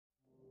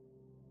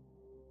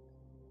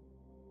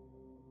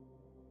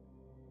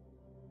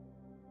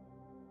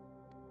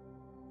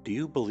Do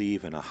you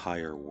believe in a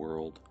higher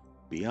world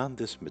beyond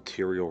this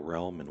material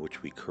realm in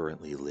which we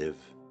currently live?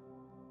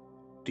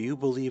 Do you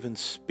believe in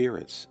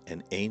spirits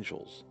and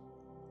angels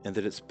and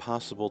that it's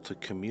possible to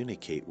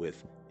communicate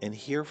with and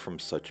hear from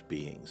such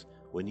beings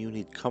when you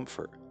need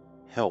comfort,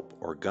 help,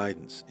 or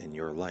guidance in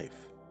your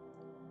life?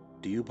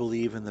 Do you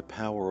believe in the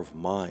power of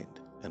mind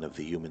and of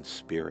the human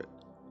spirit,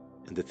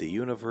 and that the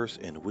universe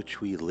in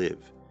which we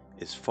live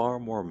is far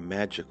more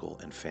magical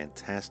and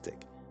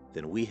fantastic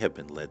than we have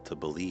been led to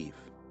believe?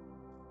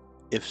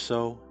 If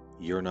so,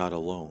 you're not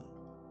alone.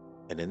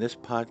 And in this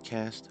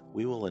podcast,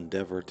 we will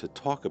endeavor to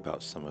talk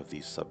about some of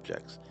these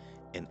subjects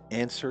and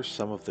answer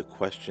some of the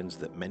questions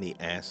that many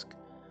ask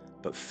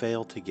but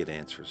fail to get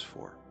answers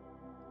for.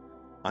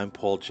 I'm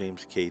Paul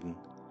James Caden,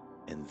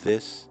 and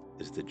this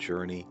is the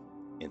journey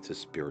into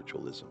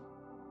spiritualism.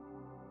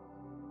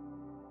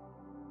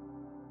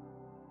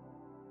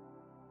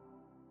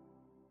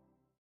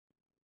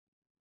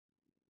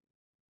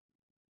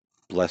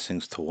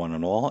 Blessings to one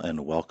and all,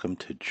 and welcome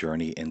to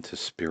Journey into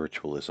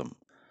Spiritualism.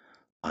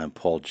 I'm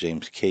Paul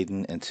James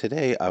Caden, and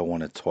today I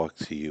want to talk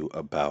to you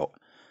about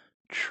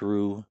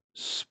true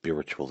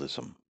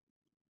spiritualism.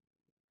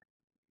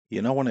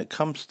 When it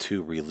comes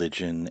to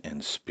religion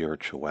and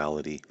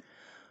spirituality,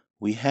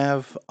 we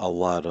have a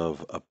lot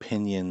of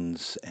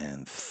opinions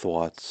and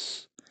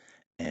thoughts,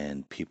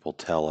 and people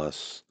tell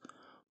us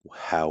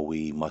how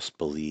we must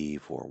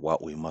believe, or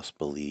what we must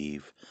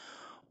believe,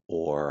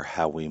 or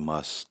how we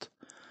must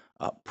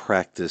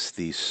practice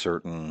these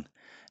certain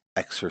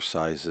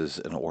exercises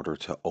in order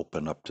to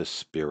open up to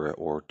spirit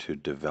or to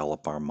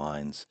develop our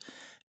minds.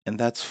 And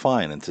that's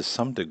fine, and to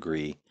some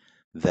degree,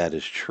 that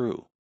is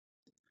true.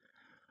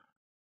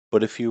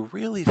 But if you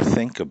really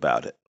think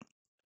about it,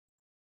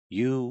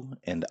 you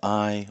and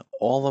I,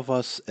 all of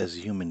us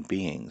as human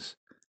beings,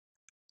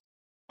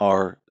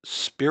 are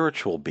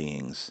spiritual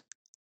beings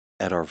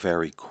at our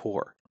very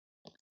core.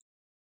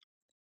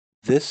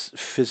 This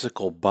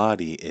physical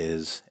body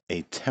is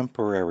a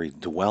temporary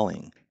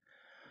dwelling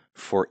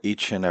for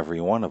each and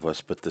every one of us,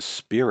 but the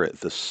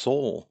spirit, the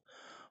soul,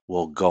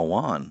 will go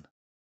on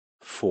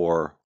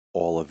for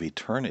all of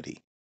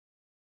eternity.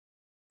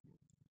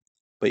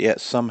 But yet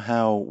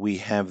somehow we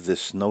have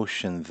this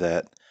notion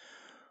that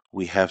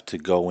we have to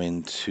go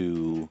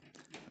into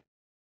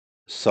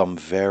some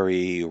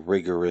very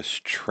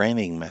rigorous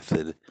training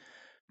method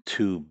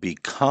to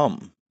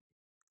become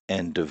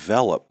and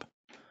develop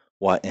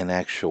what in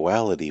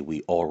actuality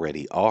we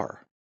already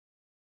are.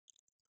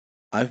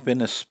 I've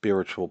been a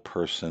spiritual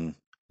person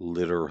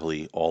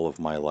literally all of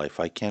my life.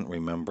 I can't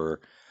remember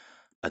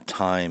a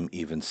time,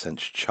 even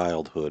since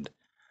childhood,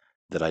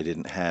 that I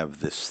didn't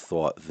have this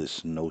thought,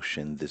 this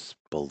notion, this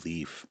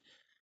belief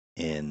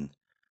in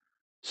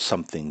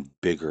something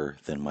bigger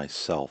than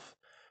myself,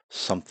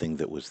 something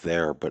that was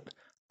there, but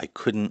I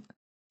couldn't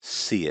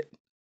see it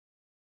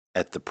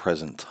at the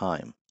present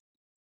time.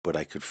 But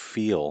I could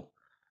feel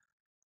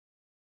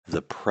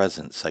the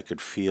presence, I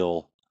could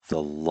feel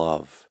the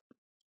love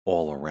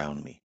all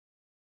around me.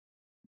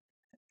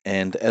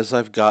 And as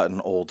I've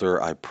gotten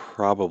older, I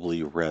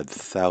probably read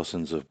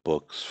thousands of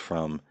books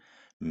from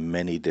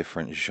many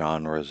different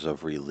genres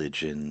of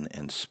religion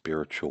and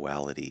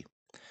spirituality.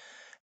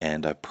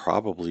 And I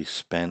probably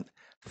spent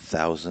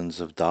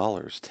thousands of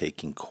dollars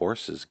taking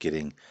courses,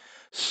 getting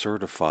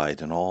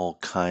certified in all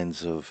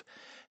kinds of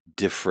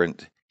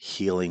different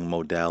healing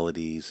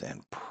modalities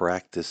and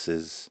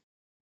practices.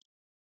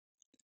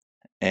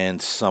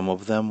 And some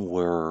of them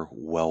were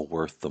well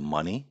worth the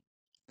money,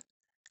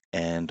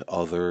 and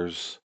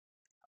others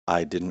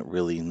I didn't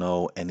really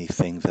know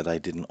anything that I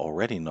didn't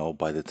already know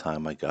by the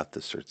time I got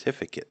the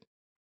certificate.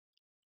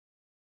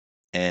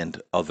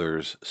 And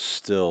others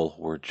still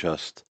were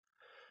just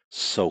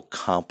so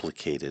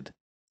complicated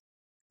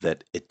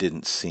that it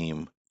didn't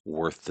seem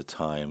worth the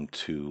time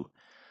to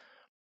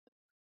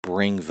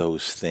bring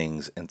those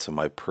things into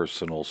my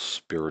personal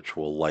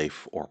spiritual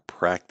life or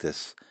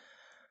practice,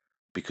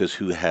 because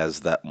who has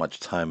that much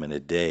time in a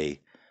day,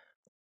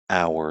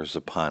 hours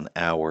upon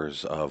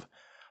hours of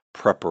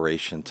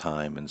preparation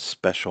time and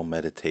special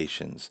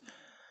meditations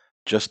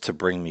just to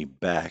bring me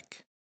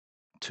back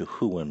to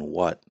who and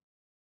what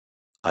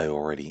I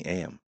already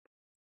am,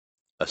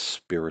 a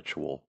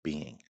spiritual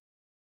being.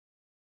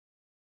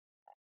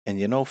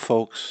 And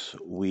folks,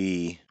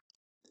 we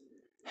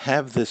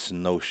have this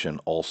notion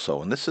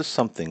also, and this is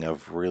something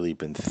I've really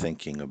been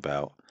thinking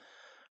about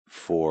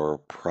for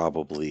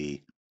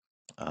probably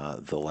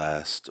the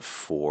last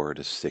 4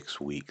 to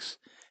 6 weeks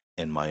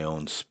in my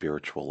own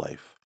spiritual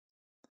life.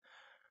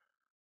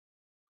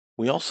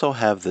 We also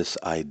have this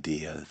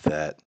idea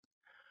that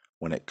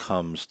when it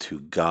comes to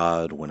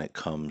God, when it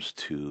comes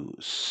to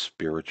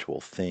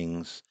spiritual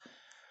things,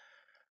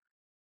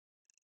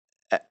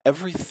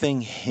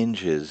 everything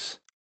hinges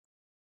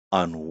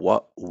on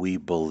what we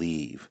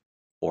believe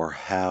or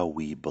how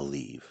we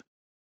believe,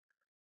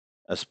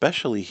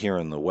 especially here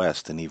in the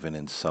West and even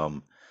in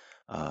some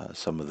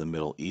of the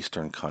Middle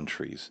Eastern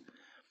countries.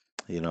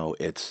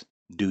 It's,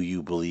 do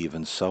you believe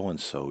in so and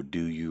so?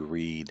 Do you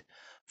read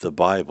the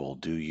Bible?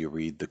 Do you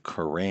read the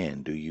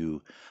Quran? Do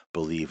you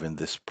believe in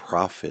this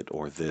prophet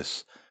or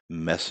this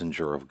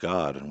messenger of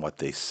God and what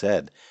they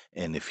said?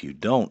 And if you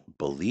don't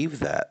believe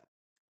that,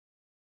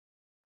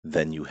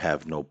 then you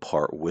have no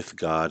part with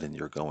God and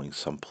you're going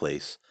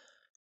someplace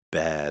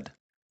bad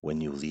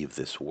when you leave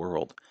this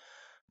world.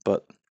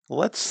 But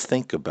let's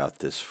think about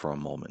this for a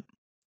moment.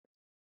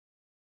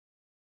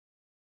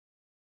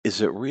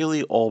 Is it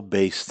really all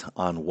based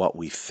on what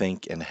we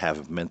think and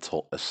have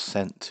mental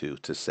assent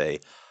to say,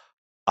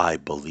 I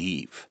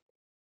believe?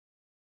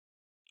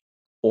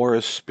 Or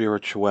is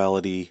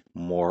spirituality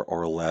more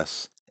or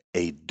less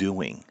a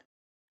doing,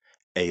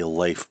 a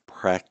life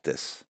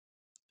practice,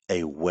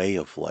 a way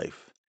of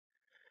life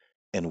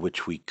in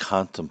which we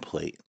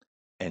contemplate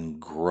and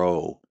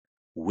grow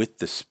with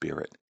the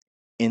Spirit,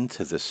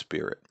 into the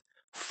Spirit,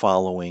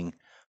 following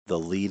the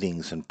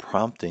leadings and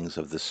promptings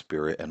of the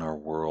Spirit in our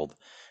world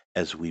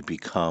as we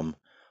become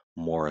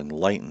more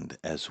enlightened,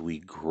 as we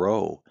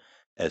grow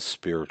as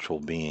spiritual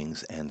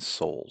beings and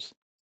souls?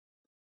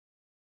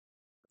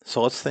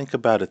 So let's think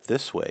about it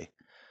this way.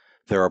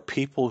 There are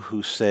people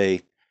who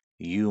say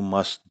you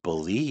must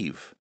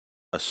believe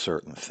a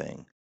certain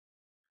thing,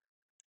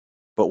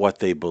 but what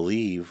they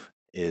believe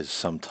is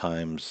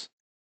sometimes,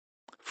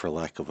 for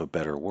lack of a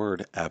better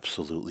word,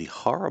 absolutely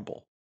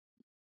horrible.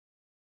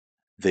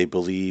 They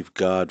believe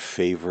God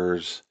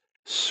favors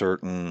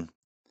certain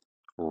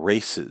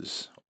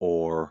races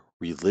or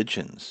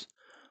religions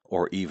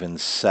or even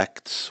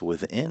sects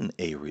within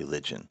a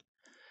religion.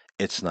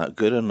 It's not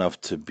good enough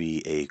to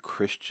be a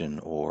Christian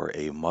or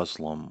a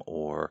Muslim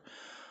or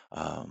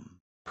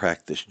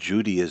practice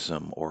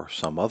Judaism or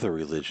some other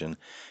religion.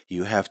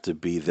 You have to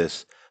be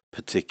this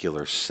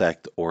particular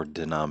sect or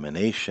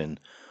denomination,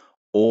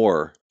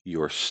 or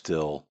you're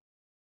still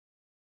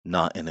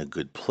not in a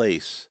good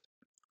place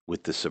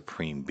with the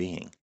Supreme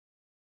Being.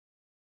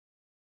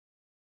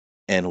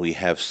 And we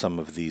have some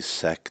of these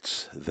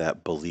sects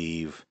that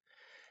believe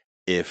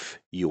if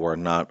you are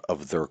not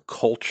of their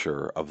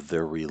culture, of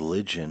their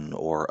religion,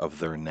 or of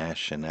their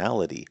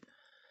nationality,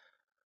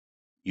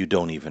 you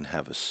don't even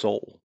have a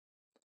soul.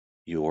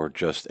 You are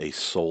just a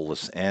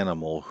soulless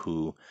animal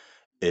who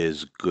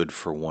is good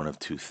for one of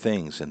two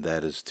things, and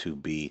that is to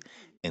be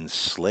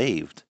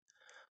enslaved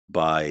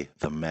by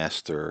the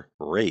master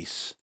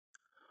race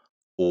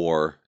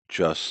or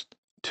just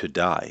to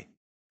die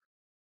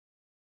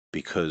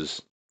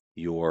because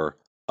you're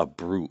a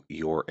brute,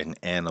 you're an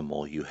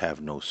animal, you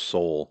have no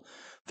soul.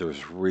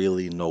 There's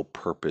really no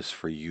purpose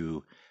for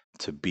you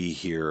to be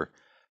here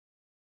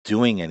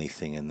doing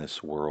anything in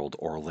this world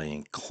or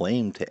laying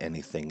claim to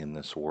anything in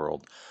this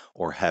world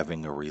or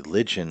having a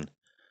religion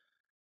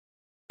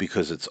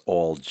because it's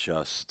all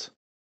just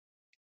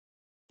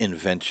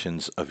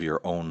inventions of your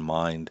own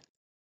mind.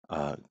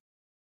 Uh,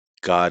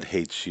 God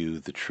hates you.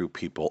 The true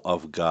people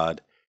of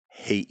God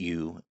hate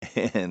you.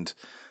 And,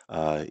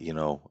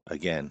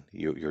 again,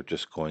 you're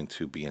just going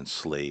to be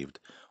enslaved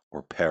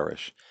or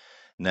perish.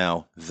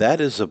 Now, that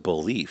is a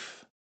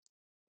belief.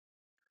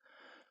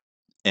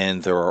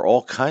 And there are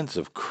all kinds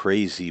of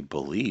crazy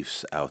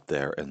beliefs out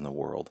there in the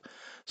world.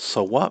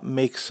 So, what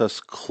makes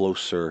us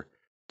closer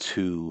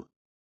to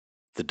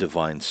the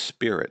divine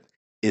spirit?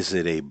 Is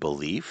it a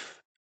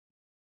belief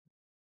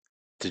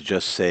to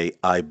just say,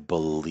 I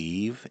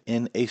believe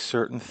in a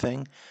certain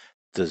thing?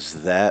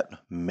 Does that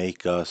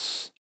make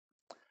us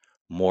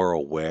more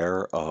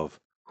aware of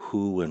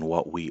who and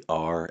what we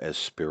are as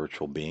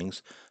spiritual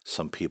beings?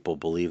 Some people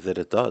believe that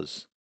it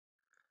does.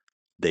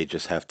 They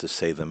just have to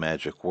say the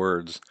magic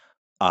words,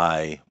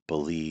 I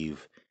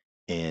believe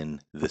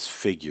in this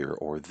figure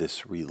or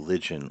this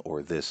religion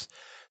or this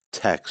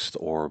text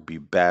or be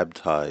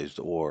baptized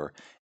or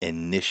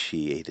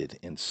initiated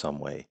in some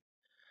way.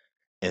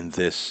 And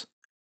this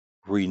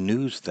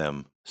renews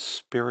them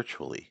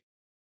spiritually.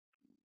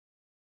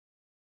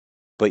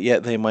 But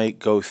yet they might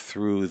go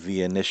through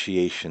the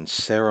initiation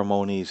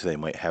ceremonies. They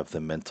might have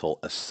the mental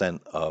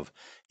assent of,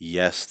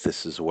 yes,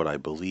 this is what I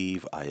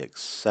believe. I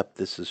accept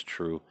this is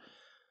true.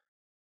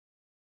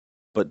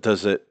 But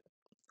does it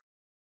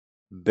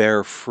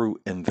bear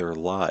fruit in their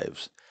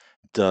lives?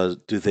 Do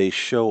they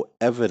show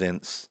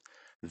evidence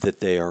that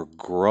they are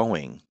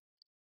growing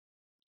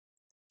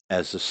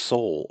as a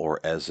soul or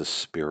as a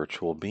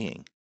spiritual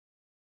being?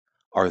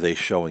 Are they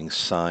showing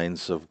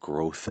signs of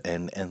growth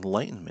and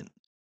enlightenment?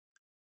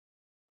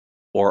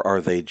 Or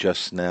are they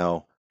just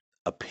now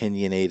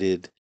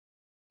opinionated,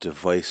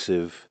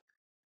 divisive,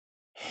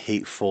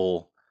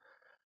 hateful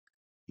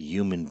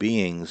human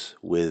beings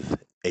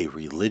with a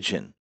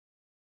religion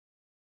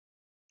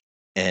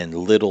and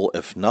little,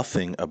 if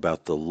nothing,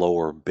 about the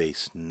lower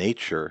base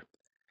nature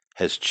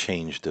has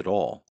changed at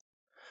all?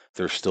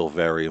 They're still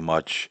very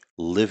much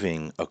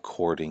living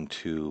according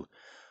to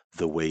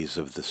the ways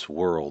of this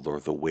world or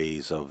the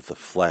ways of the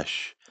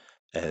flesh,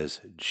 as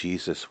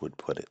Jesus would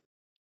put it.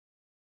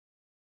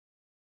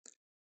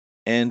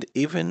 And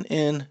even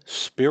in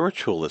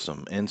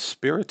spiritualism and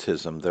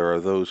spiritism, there are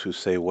those who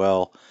say,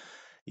 well,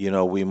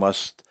 we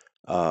must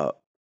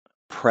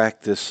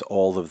practice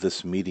all of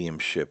this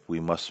mediumship.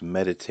 We must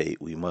meditate.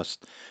 We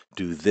must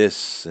do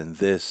this and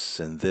this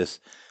and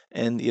this.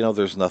 And,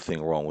 there's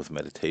nothing wrong with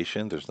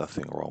meditation. There's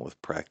nothing wrong with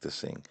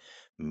practicing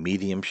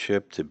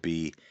mediumship to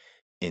be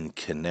in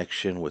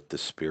connection with the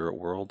spirit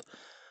world.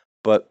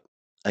 But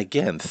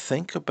again,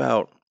 think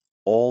about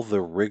all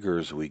the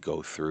rigors we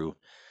go through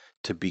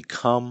to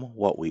become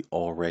what we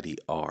already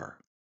are.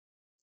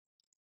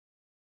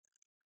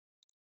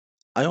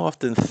 I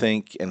often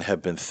think and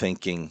have been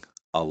thinking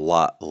a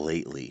lot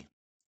lately,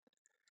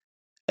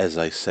 as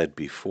I said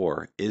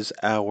before, is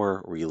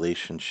our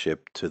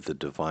relationship to the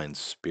divine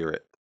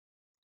spirit.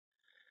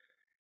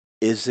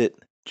 Is it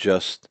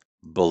just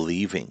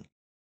believing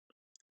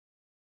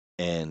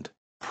and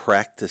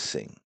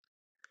practicing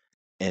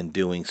and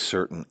doing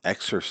certain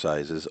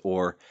exercises,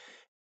 or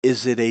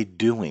is it a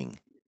doing?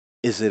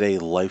 Is it a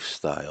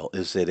lifestyle?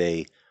 Is it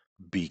a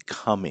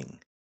becoming?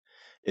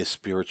 Is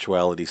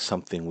spirituality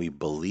something we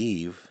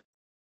believe,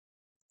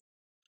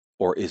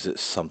 or is it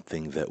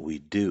something that we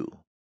do?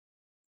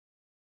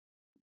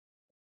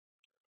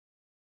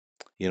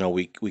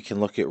 We can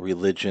look at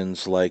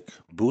religions like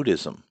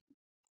Buddhism,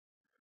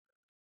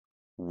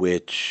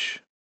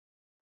 which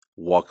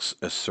walks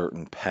a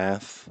certain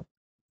path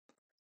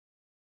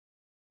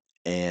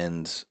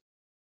and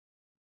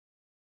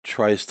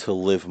tries to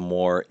live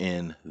more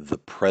in the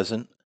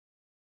present,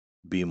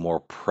 be more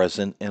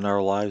present in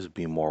our lives,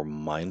 be more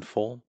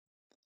mindful,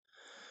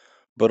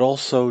 but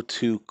also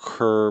to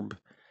curb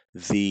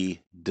the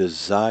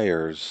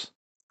desires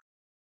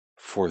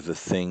for the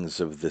things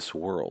of this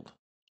world.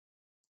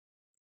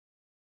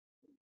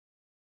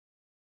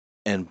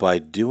 And by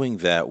doing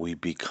that, we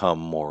become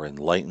more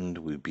enlightened,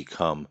 we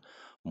become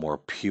more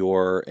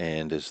pure,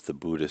 and as the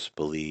Buddhists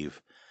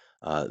believe,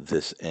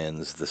 this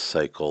ends the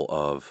cycle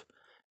of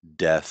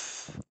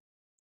death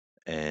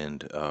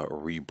and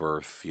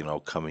rebirth,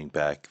 coming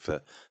back,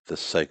 the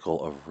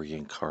cycle of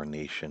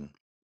reincarnation.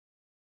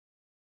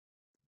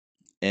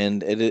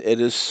 And it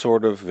is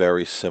sort of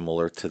very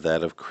similar to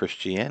that of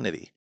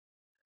Christianity,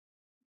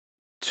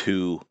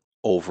 to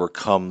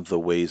overcome the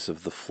ways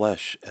of the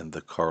flesh and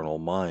the carnal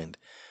mind.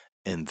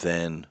 And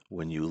then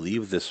when you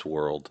leave this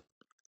world,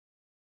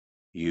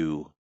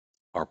 you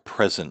are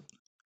present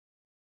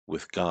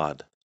with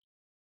God.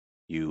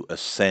 You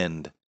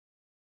ascend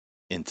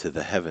into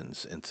the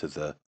heavens, into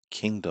the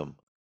kingdom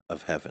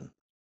of heaven.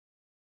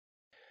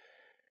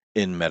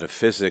 In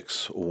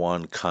metaphysics,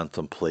 one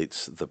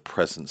contemplates the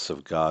presence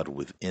of God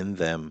within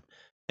them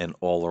and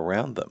all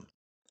around them.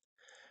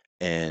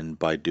 And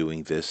by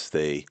doing this,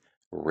 they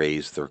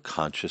raise their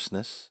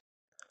consciousness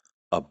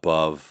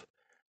above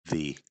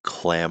the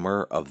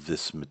clamor of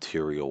this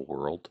material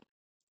world.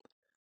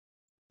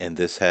 And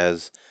this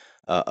has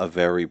a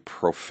very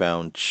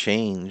profound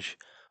change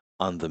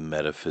on the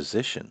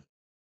metaphysician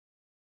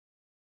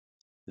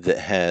that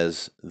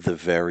has the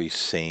very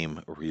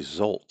same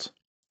result.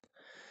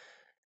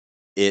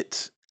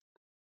 It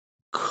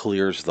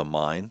clears the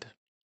mind,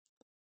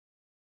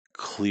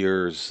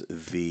 clears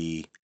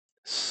the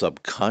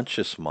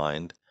subconscious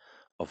mind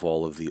of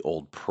all of the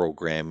old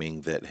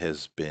programming that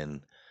has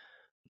been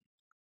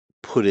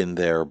put in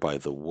there by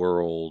the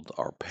world,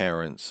 our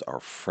parents, our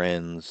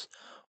friends,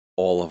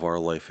 all of our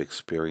life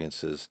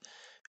experiences,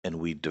 and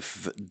we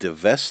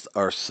divest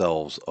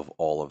ourselves of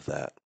all of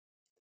that.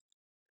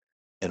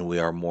 And we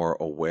are more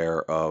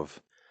aware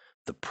of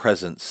the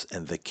presence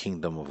and the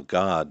kingdom of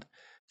God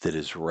that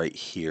is right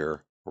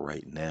here,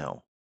 right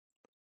now.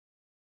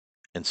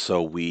 And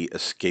so we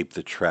escape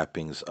the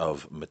trappings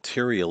of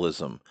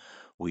materialism.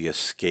 We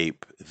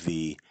escape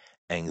the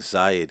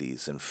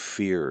anxieties and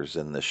fears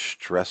and the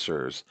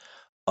stressors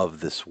of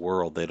this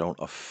world. They don't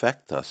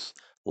affect us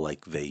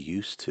like they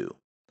used to.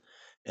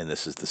 And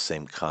this is the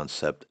same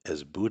concept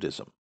as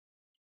Buddhism.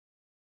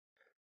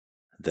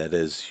 That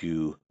is,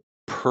 you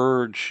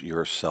purge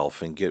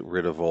yourself and get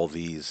rid of all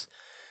these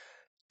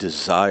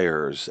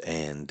desires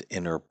and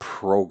inner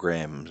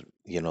programs,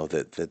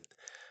 that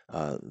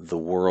the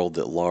world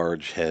at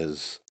large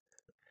has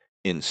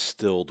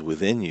instilled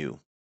within you.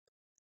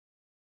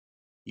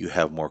 You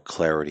have more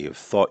clarity of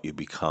thought. You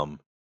become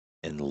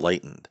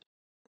enlightened.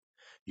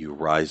 You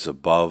rise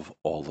above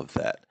all of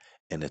that,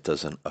 and it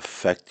doesn't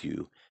affect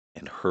you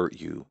and hurt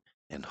you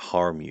and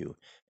harm you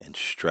and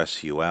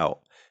stress you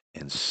out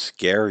and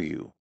scare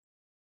you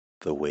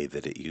the way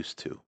that it used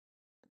to.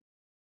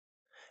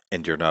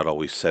 And you're not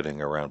always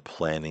sitting around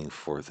planning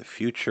for the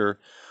future,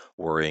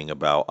 worrying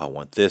about, I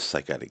want this,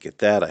 I got to get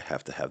that, I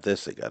have to have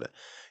this, I got to,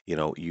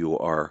 you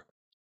are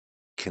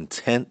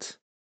content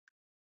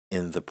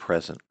in the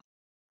present.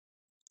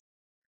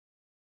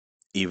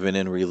 Even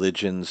in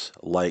religions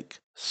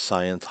like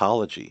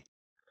Scientology,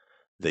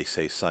 they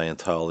say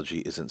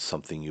Scientology isn't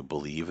something you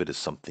believe, it is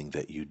something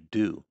that you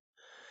do.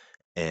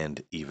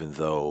 And even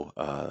though,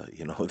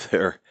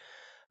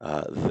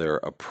 their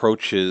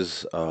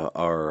approaches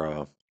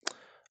are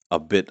a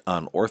bit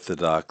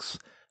unorthodox,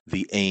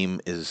 the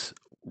aim is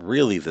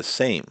really the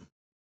same.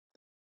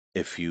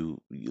 If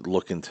you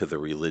look into the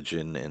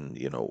religion and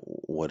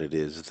what it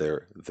is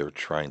they're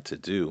trying to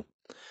do,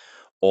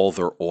 all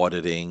their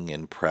auditing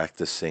and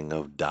practicing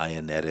of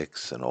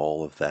Dianetics and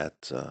all of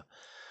that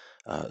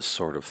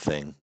sort of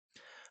thing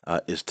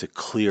is to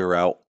clear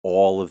out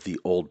all of the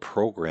old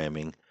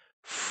programming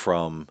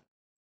from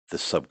the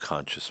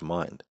subconscious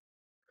mind,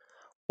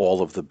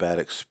 all of the bad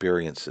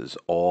experiences,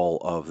 all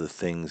of the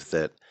things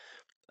that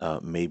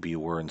maybe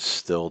were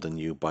instilled in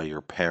you by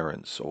your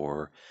parents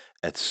or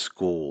at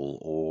school,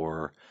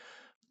 or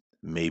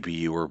maybe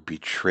you were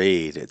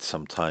betrayed at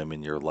some time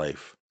in your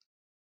life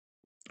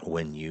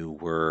when you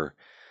were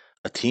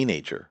a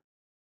teenager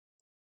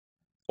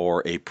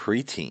or a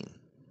preteen.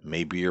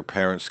 Maybe your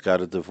parents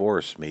got a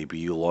divorce. Maybe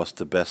you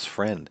lost a best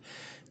friend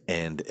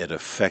and it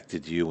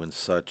affected you in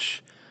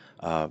such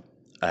uh,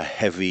 a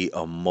heavy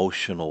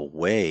emotional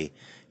way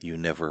you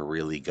never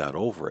really got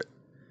over it.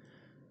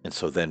 And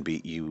so then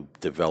you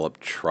developed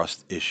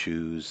trust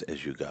issues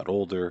as you got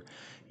older.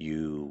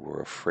 You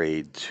were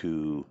afraid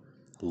to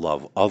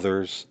love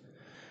others,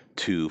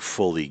 to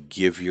fully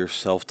give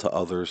yourself to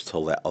others, to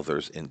let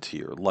others into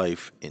your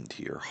life,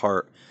 into your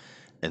heart.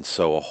 And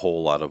so a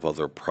whole lot of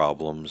other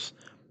problems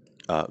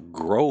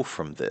grow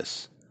from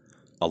this.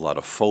 A lot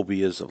of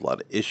phobias, a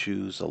lot of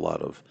issues, a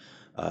lot of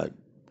uh,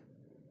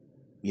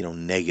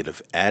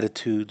 negative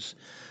attitudes.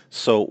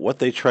 So what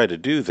they try to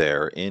do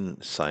there in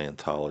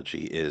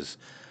Scientology is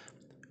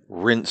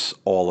rinse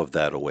all of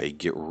that away,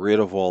 get rid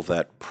of all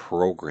that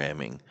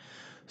programming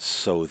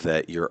so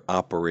that you're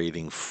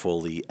operating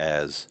fully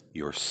as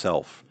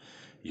yourself.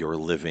 You're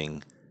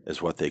living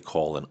as what they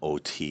call an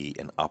OT,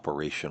 an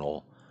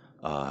operational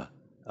uh,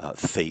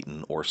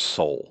 thetan or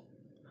soul.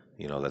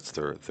 That's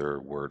their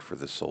word for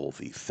the soul,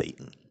 the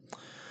thetan.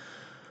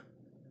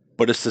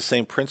 But it's the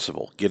same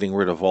principle, getting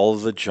rid of all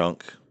of the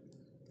junk,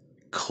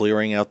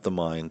 clearing out the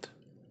mind,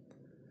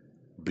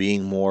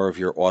 being more of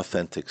your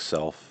authentic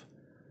self,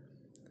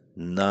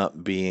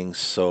 not being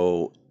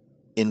so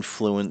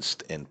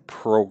influenced and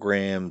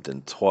programmed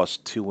and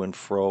tossed to and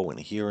fro and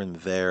here and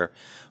there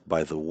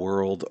by the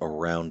world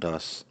around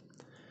us.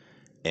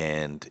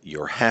 And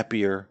you're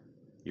happier,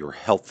 you're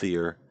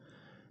healthier,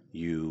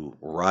 you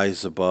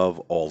rise above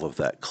all of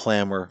that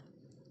clamor,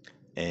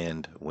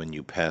 and when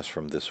you pass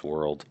from this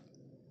world,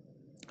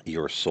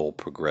 your soul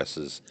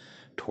progresses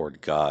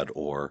toward God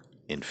or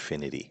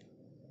infinity.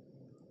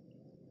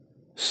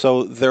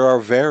 So there are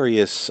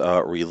various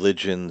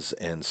religions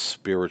and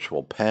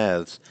spiritual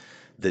paths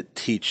that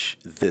teach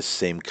this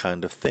same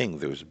kind of thing.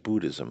 There's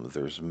Buddhism,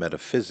 there's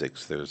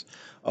metaphysics, there's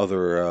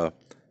other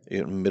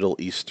Middle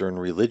Eastern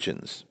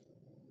religions,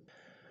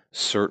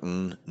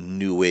 certain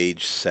New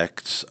Age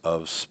sects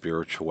of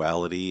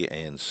spirituality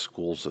and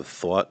schools of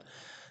thought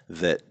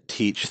that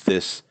teach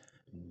this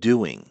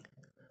doing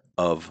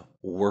of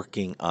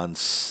working on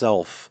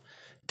self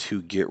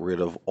to get rid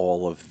of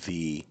all of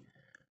the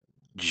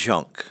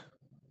junk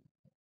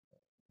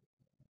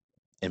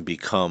and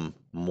become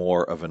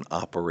more of an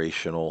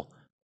operational,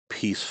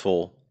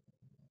 peaceful,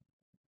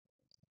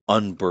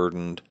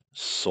 unburdened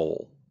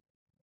soul.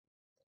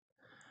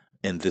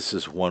 And this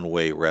is one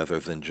way, rather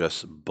than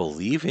just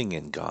believing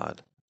in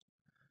God,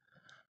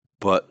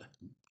 but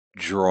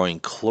drawing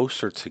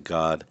closer to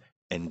God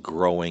and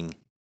growing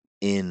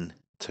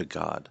into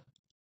God.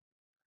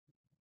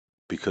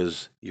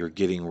 Because you're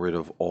getting rid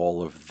of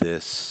all of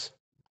this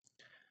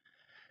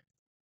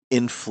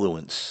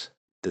influence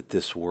that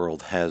this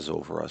world has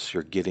over us.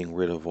 You're getting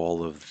rid of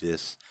all of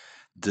this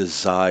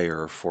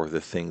desire for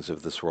the things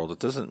of this world. It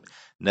doesn't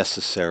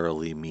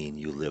necessarily mean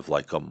you live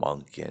like a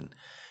monk and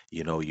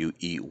you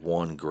eat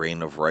one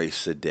grain of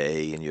rice a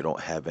day and you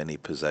don't have any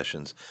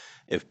possessions.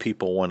 If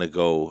people want to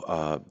go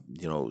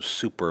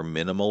super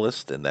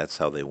minimalist and that's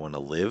how they want to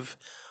live,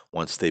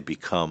 once they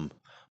become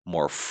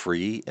more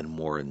free and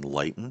more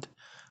enlightened,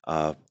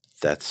 uh,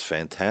 that's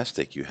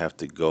fantastic. You have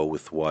to go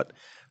with what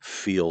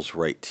feels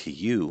right to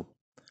you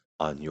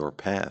on your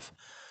path.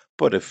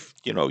 But if,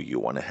 you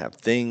want to have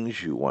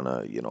things, you want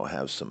to,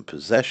 have some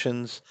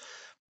possessions,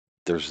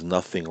 there's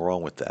nothing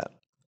wrong with that.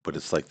 But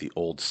it's like the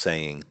old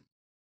saying,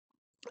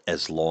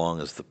 as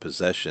long as the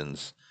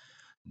possessions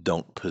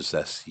don't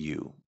possess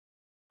you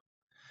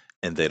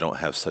and they don't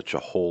have such a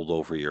hold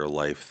over your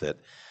life that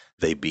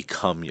they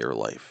become your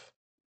life.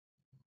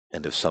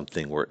 And if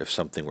something were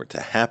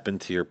to happen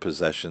to your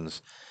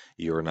possessions,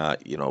 you're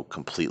not,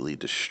 completely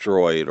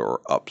destroyed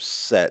or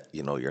upset,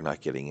 you're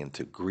not getting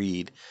into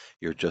greed.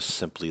 You're just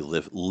simply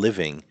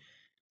living,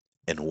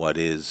 and what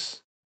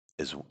is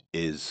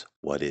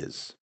what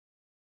is.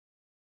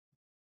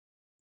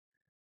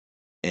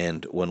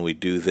 And when we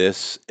do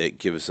this, it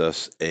gives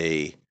us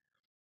a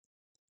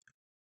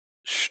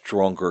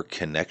stronger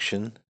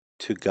connection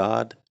to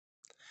God.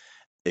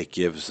 It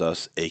gives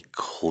us a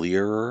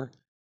clearer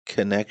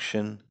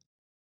connection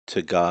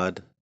to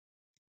God.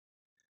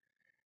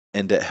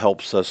 And it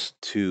helps us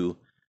to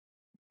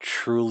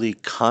truly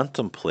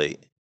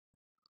contemplate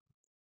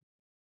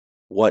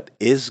what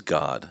is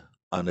God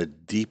on a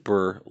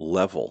deeper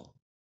level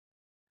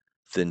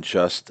than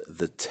just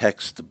the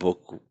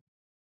textbook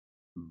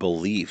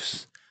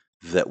beliefs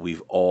that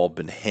we've all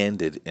been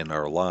handed in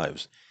our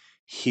lives.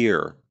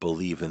 Here,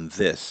 believe in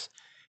this.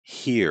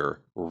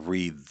 Here,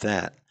 read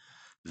that.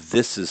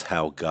 This is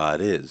how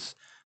God is.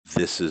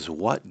 This is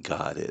what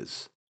God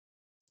is.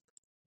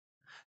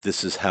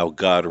 This is how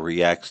God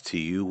reacts to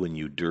you when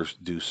you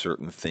do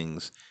certain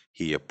things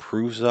he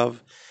approves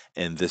of,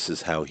 and this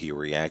is how he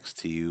reacts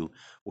to you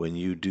when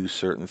you do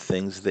certain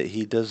things that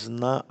he does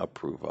not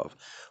approve of.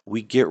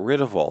 We get rid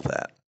of all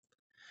that,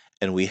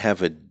 and we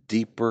have a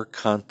deeper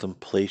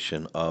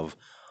contemplation of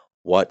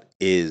what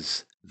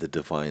is the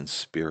divine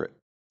spirit.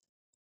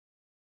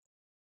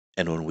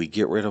 And when we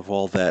get rid of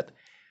all that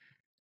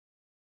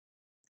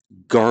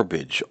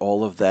garbage,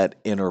 all of that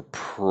inner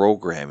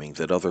programming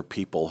that other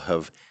people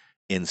have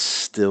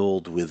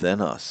instilled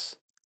within us,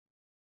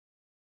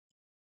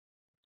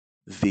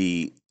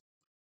 the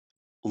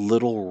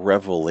little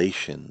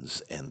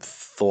revelations and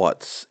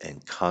thoughts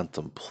and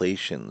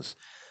contemplations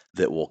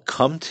that will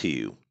come to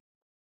you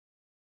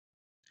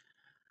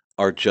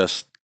are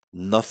just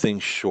nothing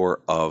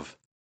short of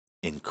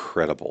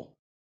incredible.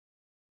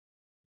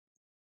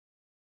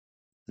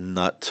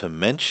 Not to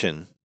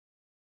mention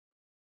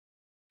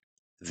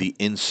the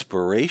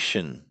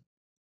inspiration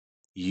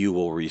you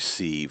will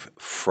receive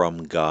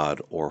from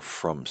God or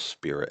from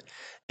Spirit.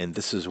 And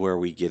this is where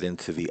we get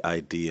into the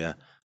idea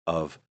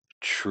of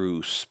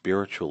true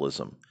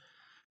spiritualism,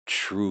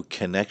 true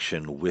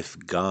connection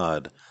with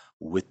God,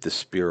 with the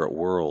spirit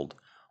world,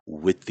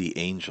 with the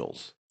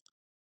angels.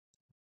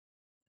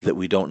 That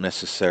we don't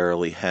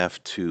necessarily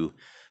have to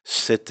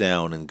sit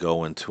down and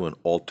go into an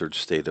altered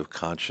state of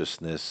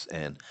consciousness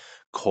and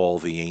call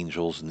the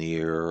angels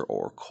near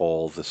or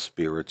call the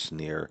spirits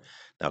near.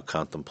 Now,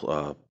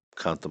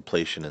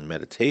 contemplation and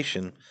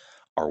meditation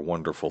are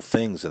wonderful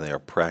things, and they are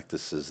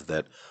practices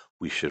that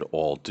we should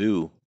all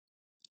do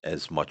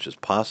as much as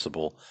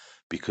possible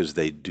because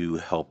they do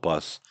help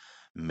us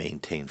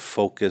maintain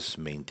focus,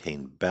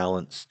 maintain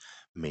balance,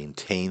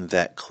 maintain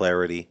that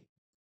clarity.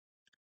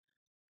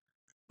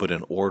 But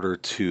in order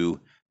to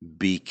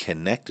be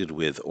connected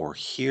with or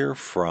hear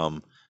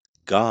from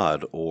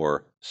God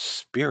or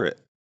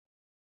spirit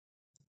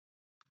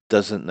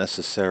doesn't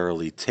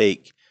necessarily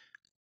take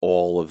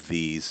all of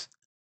these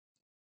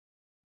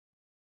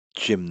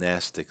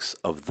gymnastics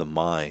of the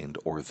mind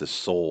or the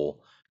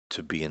soul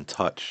to be in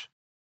touch.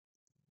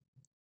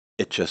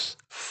 It just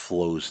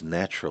flows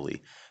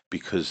naturally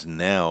because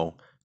now,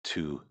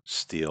 to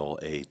steal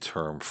a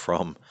term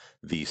from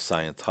the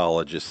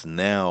Scientologists,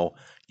 now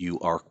you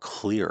are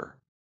clear.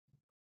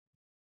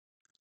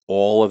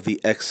 All of the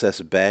excess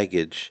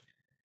baggage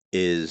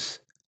is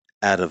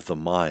out of the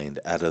mind,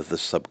 out of the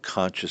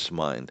subconscious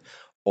mind,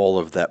 all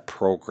of that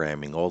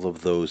programming, all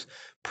of those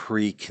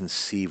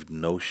preconceived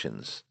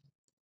notions.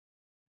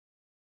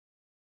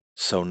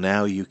 So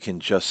now you can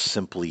just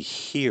simply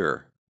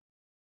hear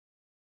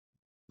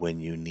when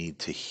you need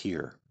to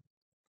hear.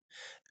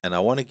 And I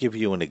want to give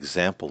you an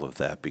example of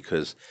that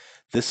because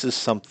this is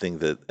something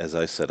that, as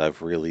I said,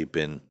 I've really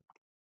been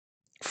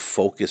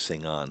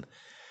focusing on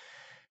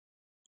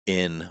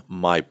in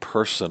my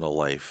personal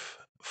life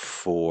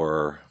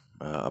for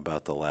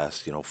about the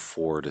last,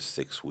 4 to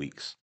 6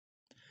 weeks.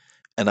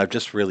 And I've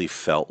just really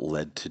felt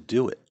led to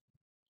do it.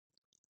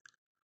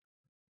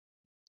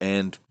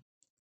 And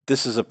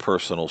this is a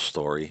personal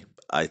story.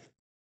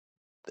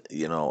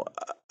 You know,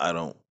 I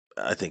don't,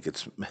 I think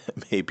it's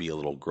maybe a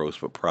little gross,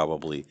 but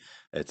probably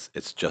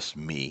it's just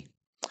me.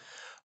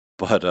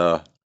 But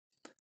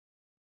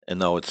and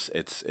no,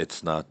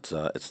 it's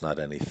not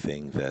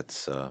anything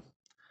that's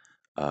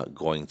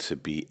going to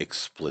be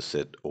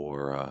explicit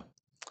or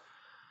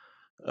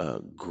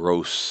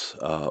gross,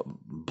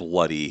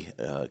 bloody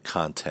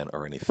content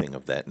or anything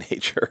of that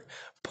nature.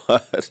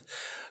 But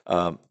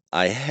um,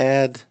 I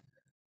had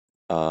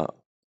uh,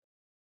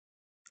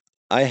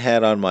 I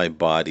had on my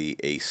body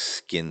a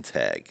skin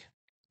tag,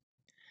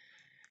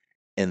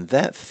 and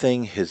that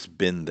thing has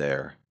been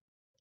there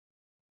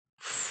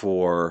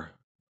for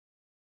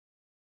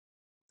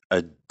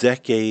a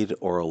decade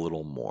or a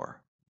little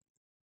more.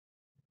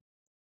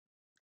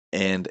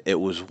 And it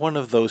was one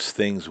of those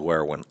things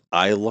where when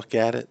I look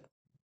at it,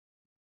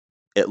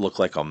 it looked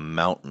like a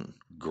mountain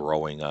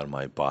growing on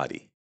my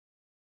body.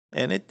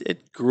 And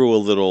it grew a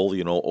little,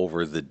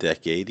 over the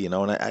decade, and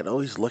I'd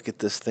always look at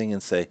this thing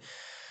and say,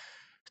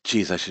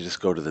 geez, I should just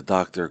go to the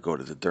doctor, go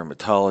to the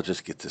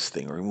dermatologist, get this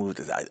thing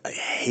removed. I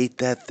hate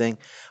that thing.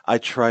 I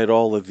tried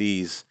all of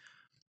these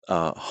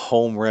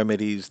home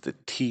remedies, the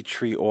tea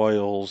tree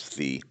oils,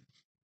 the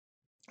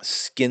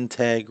skin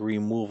tag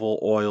removal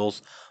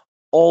oils,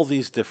 all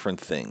these different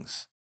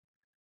things.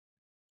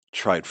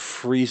 Tried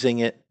freezing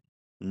it,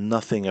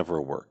 nothing ever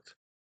worked.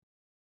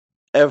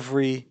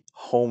 Every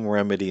home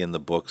remedy in the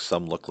book,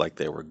 some looked like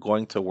they were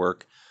going to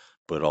work,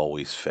 but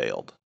always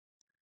failed.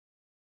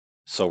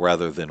 So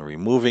rather than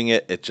removing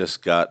it, it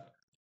just got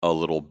a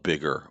little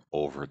bigger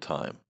over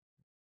time.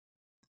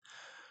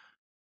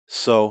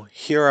 So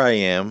here I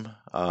am,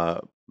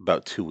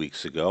 about 2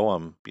 weeks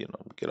ago.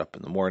 Get up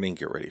in the morning,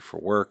 get ready for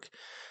work,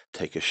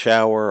 take a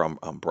shower.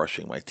 I'm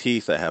brushing my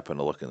teeth. I happen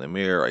to look in the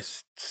mirror. I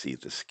see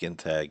the skin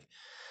tag,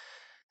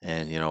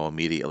 And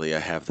immediately I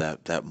have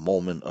that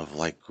moment of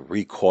like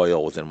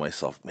recoil within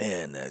myself.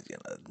 Man,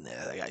 nah,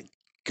 I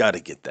got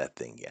to get that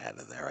thing out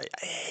of there.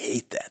 I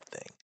hate that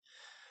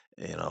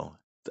thing. You know,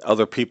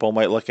 Other people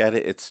might look at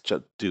it. It's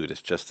just, dude,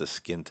 it's just a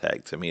skin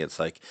tag. To me, it's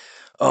like,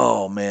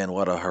 oh man,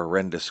 what a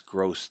horrendous,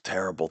 gross,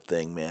 terrible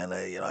thing, man.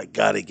 I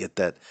got to get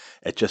that.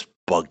 It just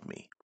bugged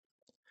me.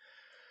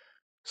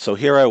 So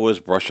here I was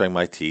brushing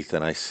my teeth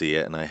and I see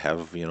it and I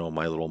have,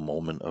 my little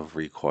moment of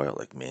recoil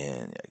like,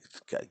 man,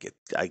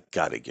 I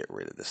gotta get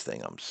rid of this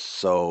thing. I'm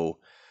so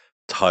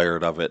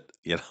tired of it.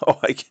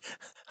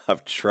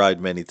 I've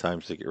tried many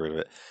times to get rid of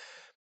it.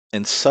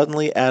 And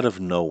suddenly out of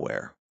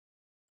nowhere,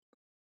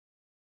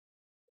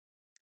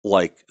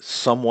 like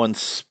someone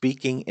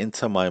speaking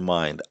into my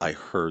mind, I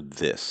heard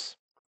this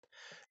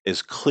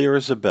as clear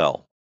as a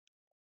bell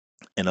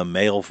in a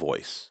male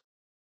voice.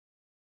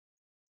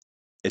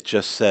 It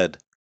just said,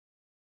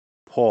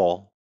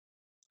 Paul,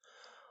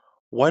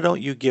 why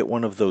don't you get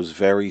one of those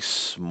very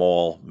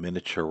small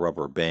miniature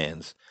rubber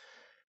bands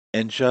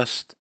and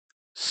just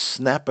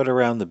snap it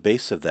around the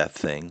base of that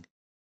thing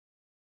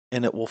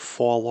and it will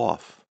fall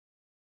off.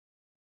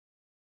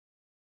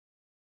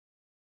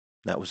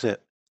 That was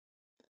it.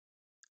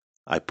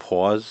 I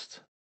paused,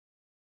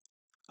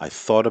 I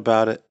thought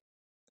about it,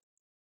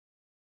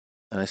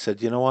 and I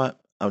said, you know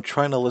what? I'm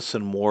trying to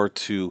listen more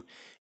to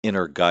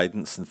inner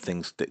guidance and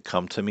things that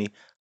come to me.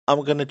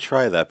 I'm going to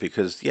try that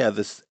because, yeah,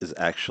 this is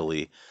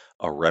actually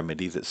a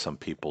remedy that some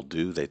people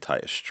do. They tie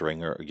a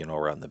stringer,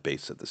 around the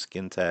base of the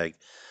skin tag.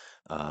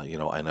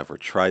 I never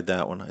tried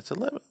that one. I said,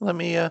 let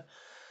me,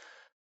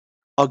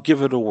 I'll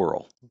give it a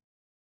whirl.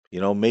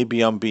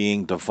 Maybe I'm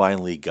being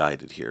divinely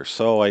guided here.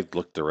 So I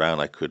looked around.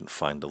 I couldn't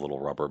find a little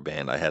rubber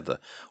band. I had to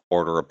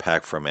order a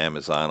pack from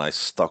Amazon. I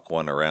stuck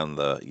one around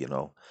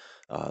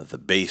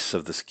the base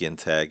of the skin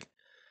tag.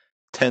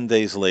 10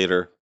 days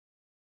later,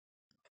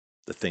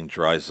 the thing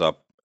dries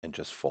up and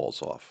just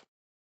falls off.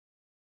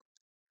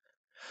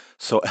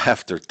 So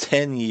after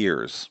 10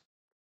 years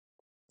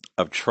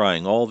of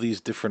trying all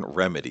these different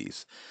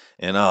remedies,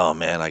 and oh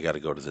man, I got to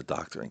go to the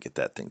doctor and get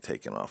that thing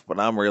taken off. But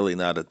I'm really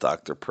not a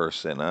doctor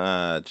person.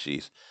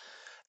 Geez.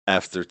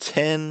 After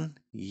 10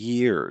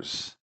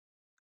 years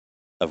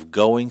of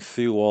going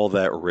through all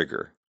that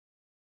rigor,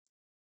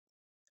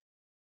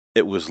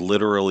 it was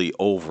literally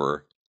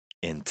over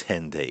in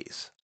 10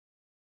 days.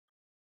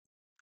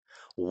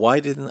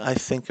 Why didn't I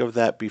think of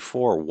that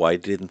before? Why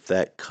didn't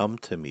that come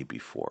to me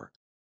before?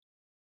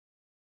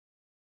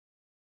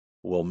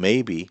 Well,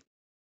 maybe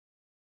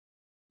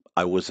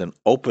I wasn't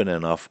open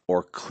enough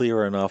or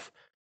clear enough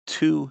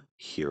to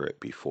hear it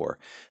before.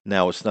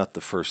 Now, it's not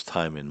the first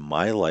time in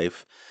my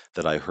life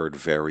that I heard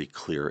very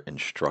clear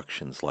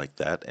instructions like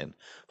that and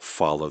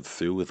followed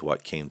through with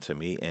what came to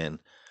me and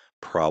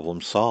problem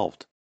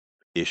solved,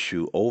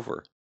 issue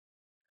over.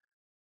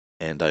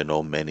 And I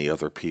know many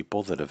other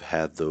people that have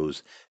had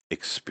those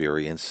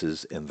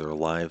experiences in their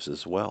lives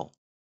as well.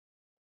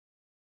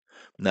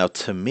 Now,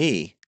 to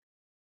me,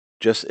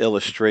 just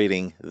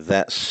illustrating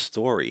that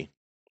story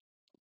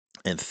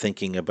and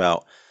thinking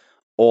about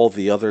all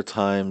the other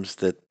times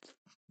that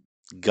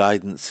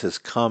guidance has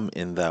come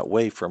in that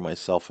way for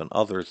myself and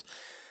others,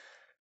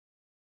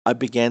 I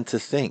began to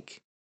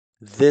think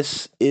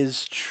this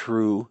is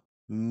true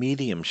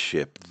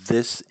mediumship.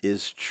 This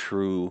is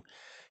true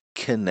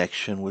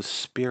connection with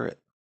spirit.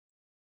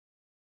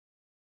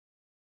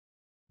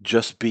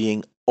 Just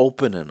being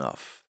open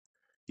enough.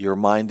 Your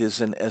mind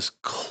isn't as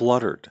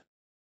cluttered.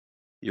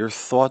 Your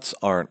thoughts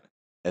aren't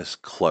as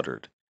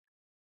cluttered.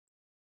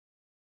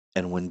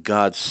 And when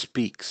God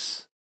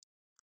speaks,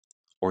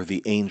 or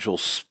the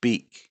angels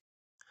speak,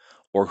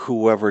 or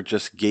whoever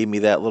just gave me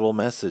that little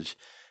message,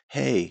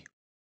 hey,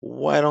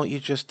 why don't you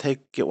just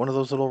get one of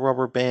those little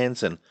rubber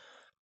bands and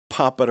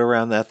pop it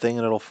around that thing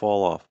and it'll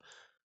fall off?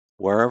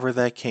 Wherever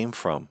that came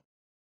from,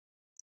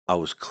 I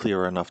was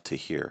clear enough to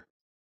hear.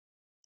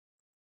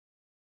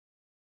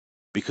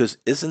 Because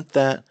isn't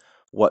that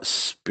what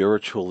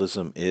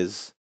spiritualism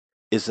is?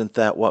 Isn't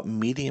that what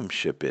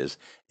mediumship is?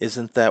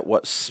 Isn't that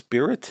what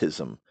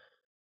spiritism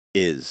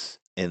is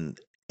and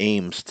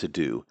aims to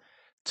do?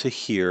 To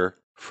hear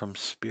from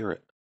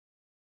spirit,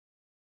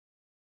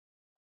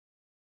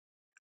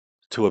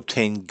 to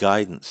obtain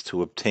guidance,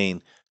 to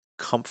obtain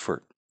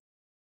comfort,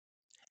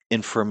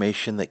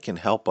 information that can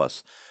help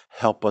us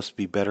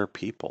be better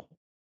people.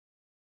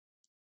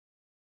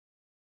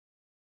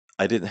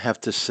 I didn't have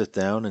to sit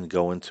down and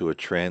go into a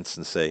trance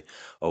and say,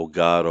 "Oh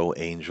God, oh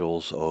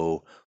angels,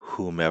 oh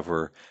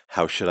whomever,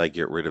 how should I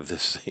get rid of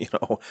this,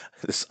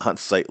 this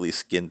unsightly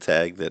skin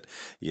tag that,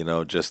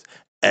 just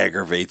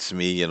aggravates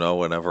me,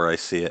 whenever I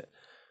see it."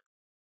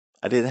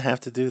 I didn't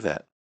have to do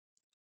that.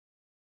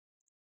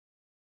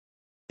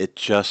 It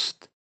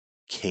just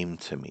came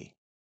to me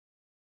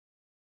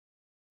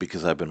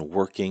because I've been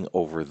working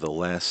over the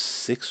last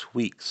 6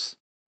 weeks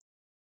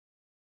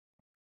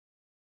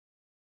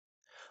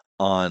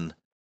on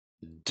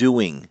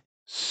doing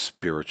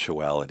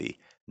spirituality,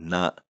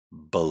 not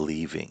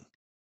believing.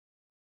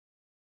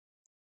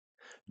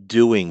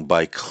 doing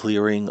by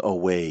clearing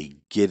away,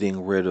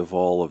 getting rid of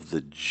all of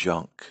the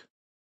junk.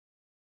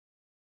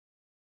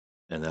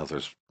 And now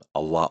there's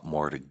a lot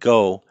more to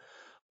go,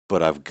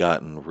 but I've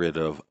gotten rid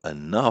of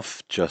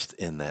enough just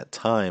in that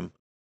time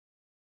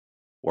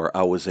where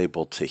I was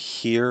able to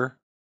hear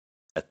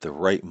at the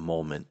right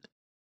moment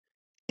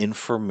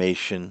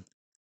information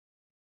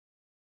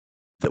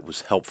that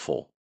was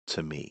helpful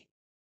to me.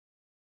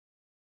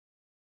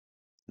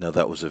 Now,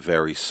 that was a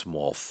very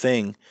small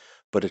thing,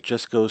 but it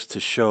just goes to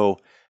show,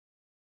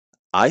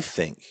 I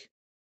think,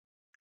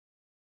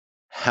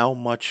 how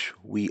much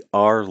we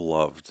are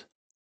loved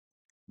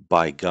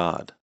by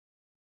God,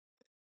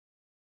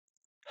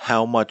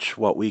 how much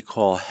what we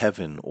call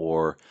heaven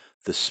or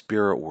the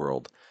spirit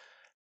world,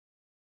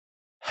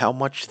 how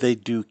much they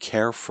do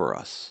care for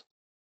us,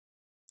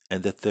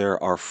 and that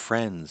they're our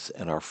friends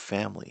and our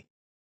family.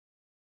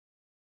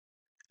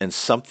 And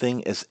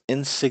something as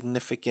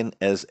insignificant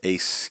as a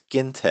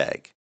skin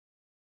tag,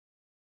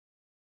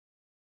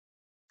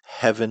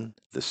 heaven,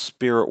 the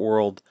spirit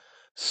world,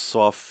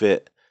 saw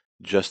fit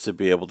just to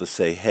be able to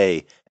say,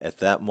 hey, at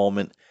that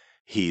moment,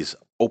 he's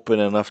open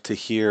enough to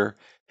hear,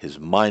 his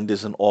mind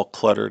isn't all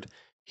cluttered.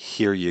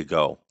 Here you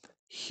go.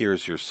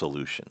 Here's your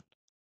solution.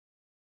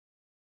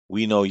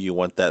 We know you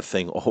want that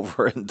thing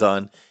over and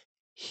done.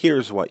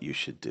 Here's what you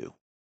should do.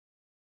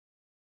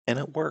 And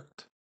it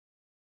worked.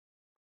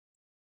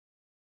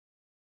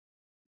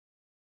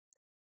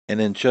 And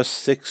in just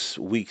 6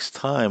 weeks'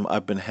 time,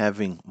 I've been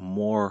having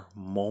more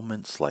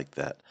moments like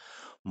that,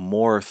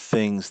 more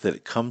things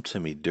that come to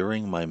me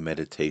during my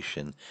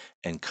meditation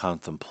and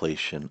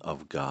contemplation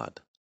of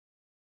God.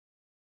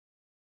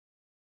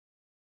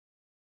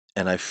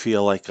 And I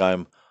feel like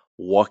I'm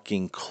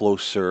walking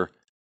closer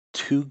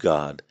to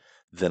God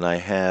than I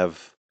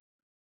have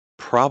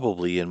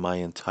probably in my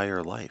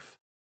entire life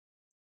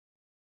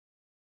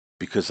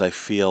because I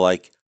feel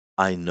like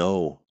I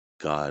know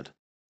God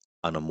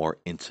on a more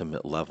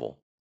intimate level.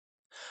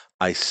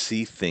 I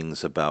see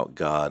things about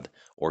God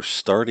or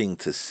starting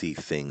to see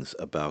things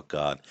about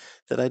God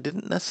that I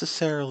didn't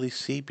necessarily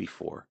see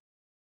before.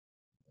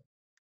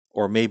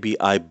 Or maybe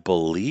I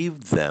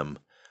believed them,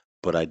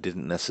 but I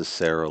didn't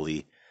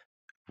necessarily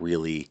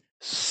really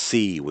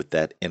see with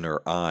that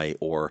inner eye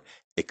or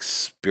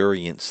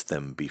experience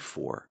them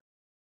before.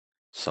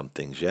 Some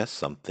things yes,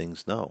 some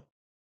things no.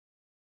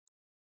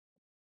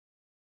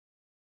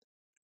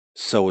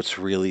 So it's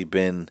really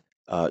been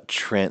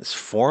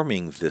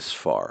transforming this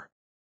far,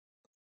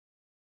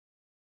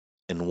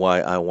 and why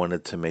I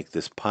wanted to make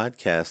this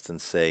podcast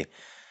and say,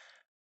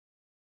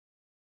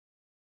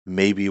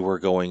 maybe we're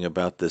going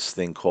about this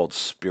thing called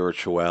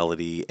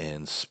spirituality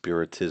and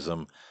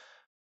spiritism,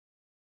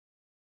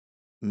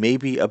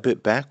 maybe a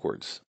bit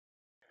backwards.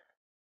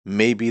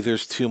 Maybe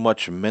there's too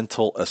much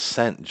mental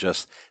assent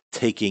just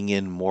taking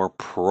in more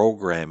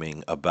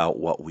programming about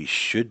what we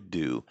should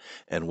do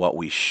and what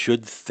we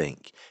should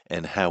think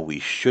and how we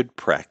should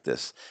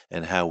practice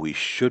and how we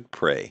should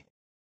pray.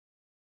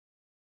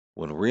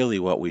 When really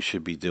what we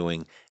should be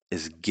doing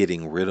is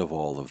getting rid of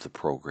all of the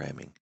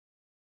programming,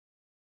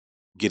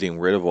 getting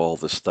rid of all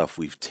the stuff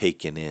we've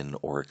taken in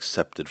or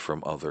accepted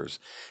from others,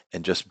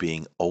 and just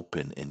being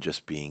open and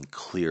just being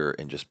clear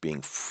and just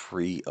being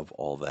free of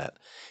all that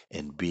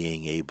and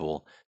being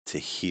able to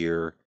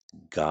hear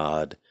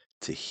God,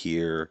 to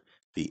hear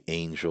the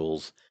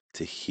angels,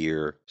 to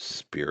hear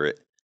Spirit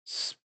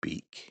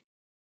speak.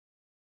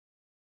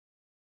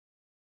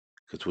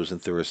 Because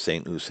wasn't there a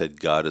saint who said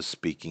God is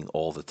speaking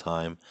all the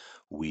time?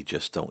 We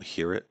just don't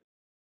hear it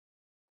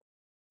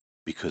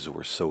because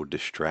we're so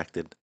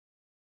distracted.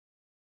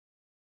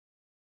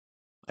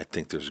 I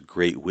think there's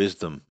great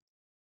wisdom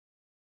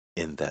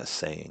in that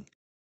saying.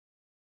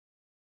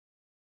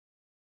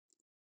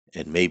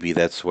 And maybe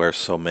that's where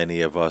so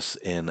many of us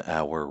in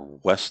our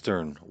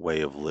Western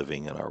way of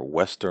living and our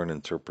Western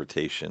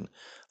interpretation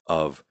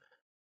of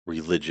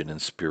religion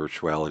and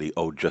spirituality,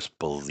 oh, just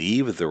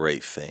believe the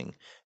right thing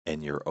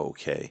and you're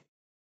okay.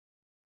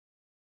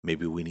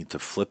 Maybe we need to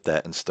flip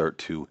that and start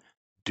to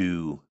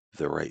do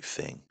the right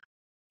thing.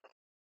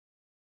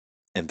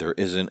 And there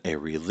isn't a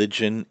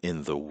religion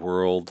in the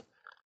world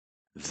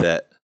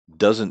that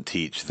doesn't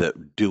teach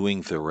that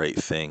doing the right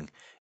thing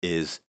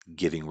is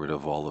getting rid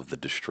of all of the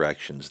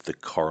distractions, the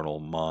carnal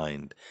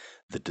mind,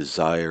 the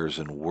desires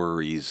and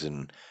worries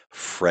and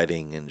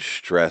fretting and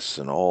stress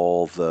and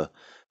all the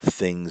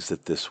things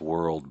that this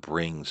world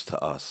brings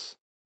to us.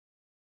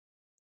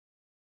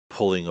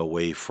 Pulling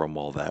away from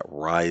all that,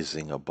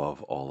 rising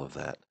above all of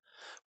that,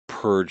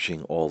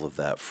 purging all of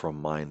that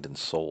from mind and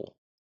soul.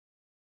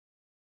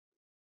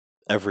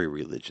 Every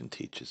religion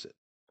teaches it,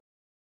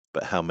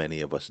 but how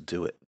many of us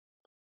do it?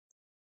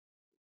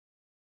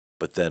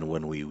 But then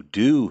when we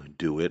do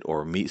it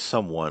or meet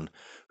someone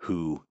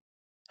who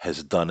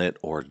has done it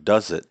or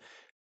does it,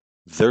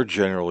 they're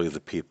generally the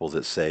people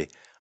that say,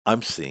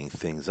 I'm seeing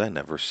things I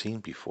never seen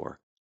before.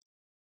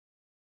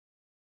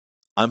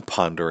 I'm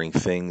pondering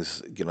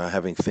things,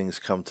 having things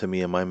come to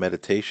me in my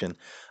meditation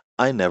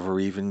I never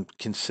even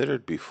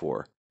considered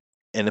before.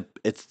 And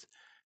it's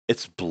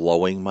It's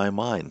blowing my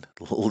mind,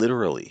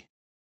 literally,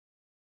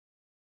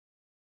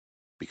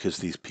 because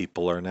these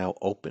people are now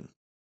open.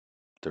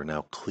 They're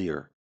now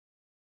clear.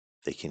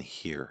 They can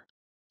hear.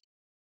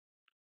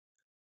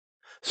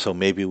 So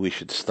maybe we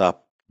should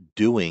stop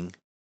doing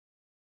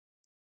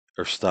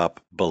or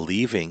stop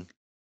believing,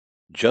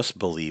 just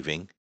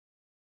believing,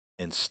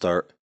 and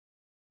start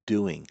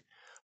doing,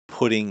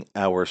 putting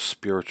our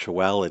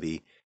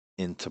spirituality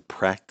into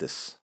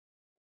practice.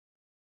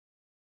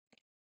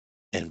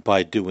 And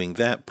by doing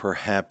that,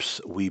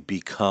 perhaps we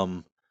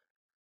become,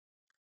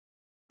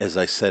 as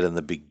I said in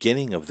the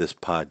beginning of this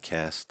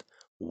podcast,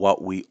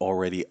 what we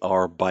already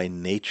are by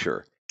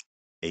nature,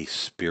 a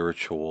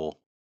spiritual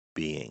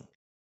being.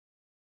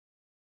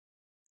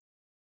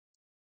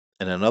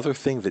 And another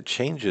thing that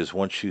changes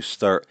once you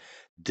start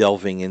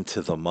delving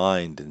into the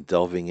mind and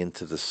delving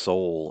into the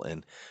soul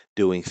and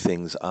doing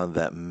things on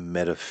that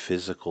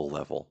metaphysical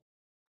level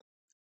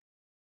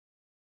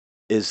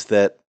is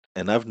that,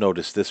 and I've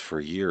noticed this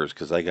for years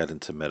because I got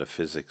into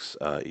metaphysics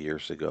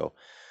years ago,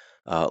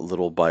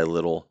 little by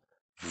little,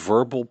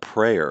 verbal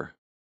prayer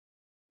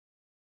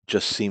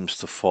just seems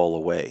to fall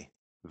away.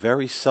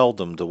 Very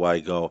seldom do I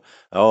go,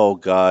 oh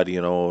God,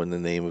 in the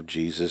name of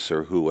Jesus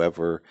or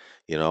whoever,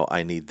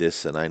 I need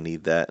this and I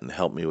need that and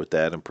help me with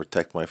that and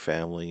protect my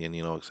family.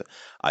 And,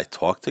 I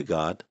talk to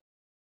God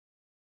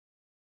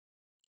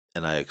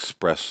and I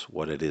express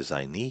what it is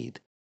I need.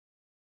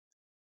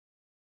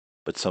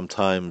 But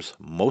sometimes,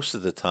 most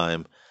of the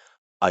time,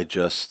 I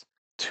just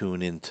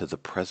tune into the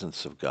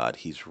presence of God.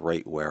 He's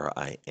right where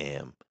I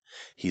am.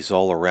 He's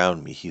all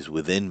around me. He's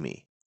within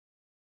me.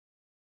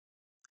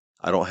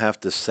 I don't have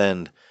to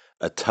send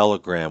a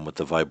telegram with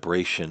the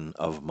vibration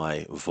of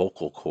my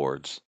vocal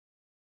cords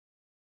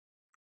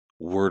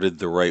worded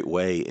the right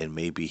way and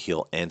maybe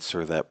he'll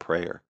answer that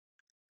prayer.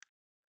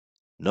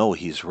 No,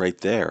 he's right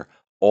there.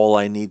 All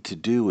I need to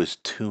do is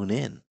tune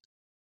in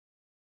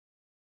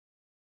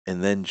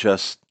and then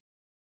just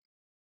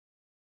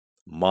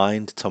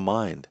mind to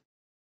mind.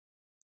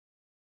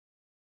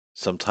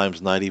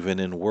 Sometimes not even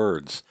in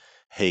words.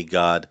 Hey,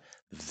 God,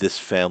 this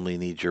family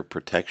needs your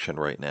protection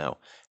right now.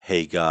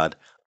 Hey, God,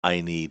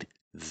 I need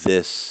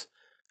this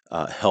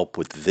help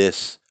with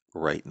this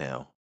right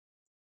now.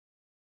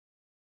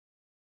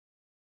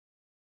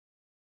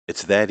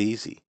 It's that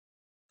easy.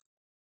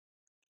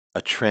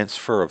 A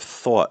transfer of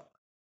thought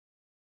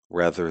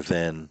rather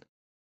than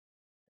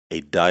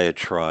a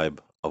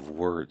diatribe of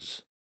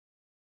words.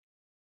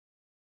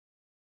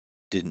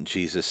 Didn't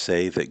Jesus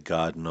say that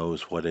God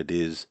knows what it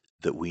is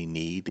that we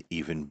need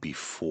even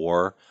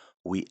before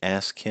we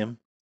ask Him?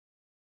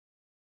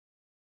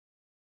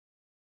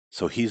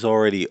 So He's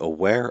already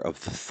aware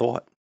of the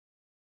thought.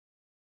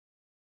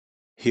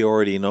 He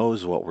already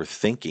knows what we're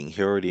thinking.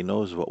 He already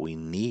knows what we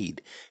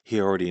need. He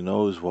already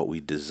knows what we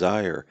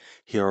desire.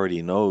 He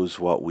already knows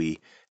what we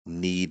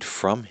need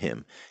from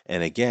Him.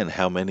 And again,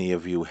 how many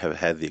of you have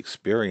had the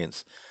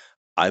experience?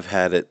 I've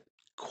had it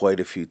quite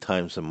a few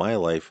times in my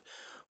life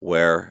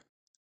where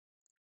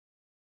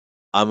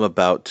I'm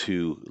about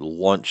to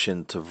launch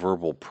into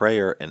verbal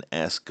prayer and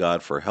ask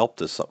God for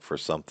help for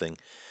something.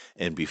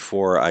 And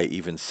before I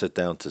even sit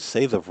down to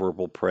say the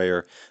verbal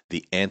prayer,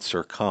 the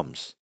answer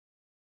comes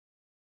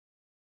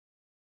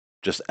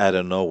just out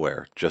of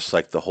nowhere, just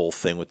like the whole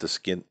thing with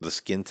the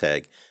skin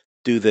tag.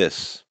 Do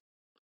this,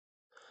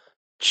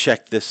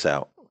 check this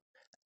out,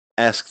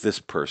 ask this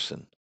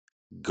person,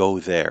 go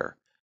there,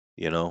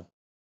 you know,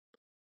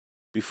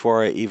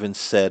 before I even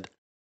said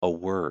a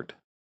word.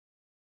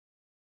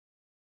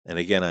 And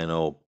again, I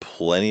know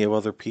plenty of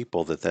other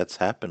people that that's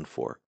happened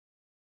for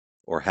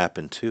or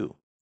happened to.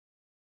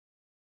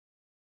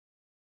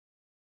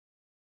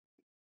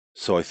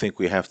 So I think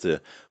we have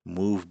to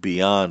move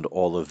beyond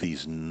all of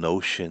these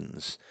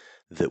notions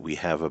that we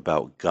have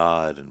about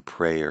God and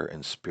prayer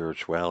and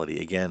spirituality.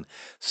 Again,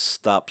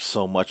 stop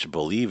so much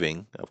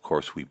believing. Of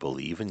course, we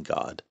believe in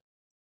God,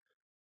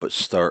 but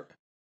start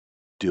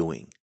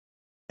doing.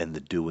 And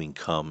the doing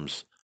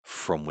comes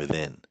from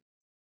within.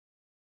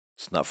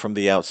 It's not from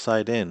the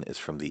outside in, it's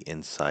from the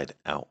inside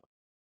out.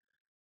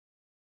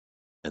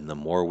 And the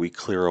more we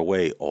clear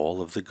away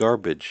all of the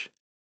garbage,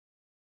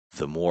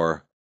 the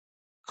more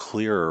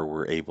clearer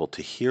we're able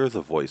to hear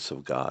the voice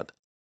of God.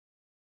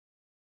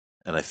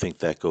 And I think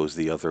that goes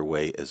the other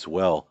way as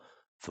well.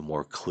 The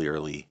more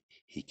clearly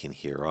He can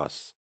hear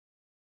us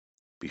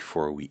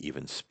before we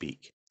even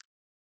speak.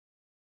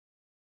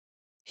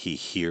 He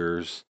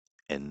hears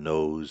and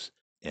knows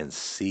and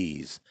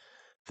sees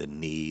the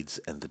needs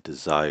and the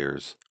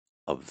desires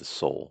of the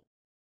soul.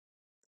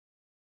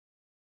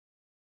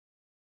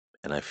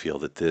 And I feel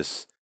that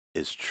this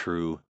is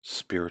true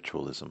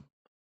spiritualism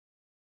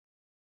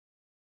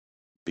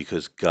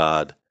because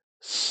God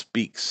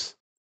speaks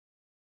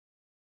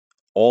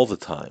all the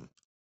time,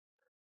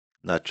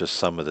 not just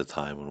some of the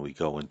time when we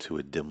go into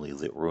a dimly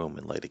lit room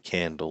and light a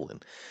candle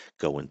and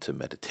go into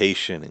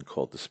meditation and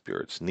call the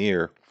spirits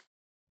near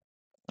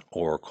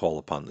or call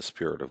upon the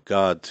Spirit of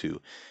God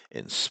to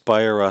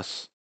inspire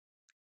us.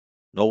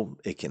 No,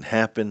 it can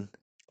happen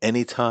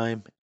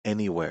anytime,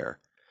 anywhere.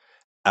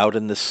 out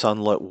in the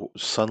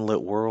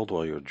sunlit world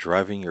while you're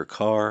driving your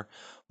car,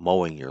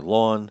 mowing your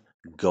lawn,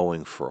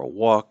 going for a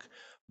walk,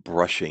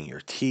 brushing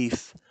your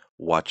teeth,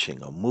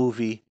 watching a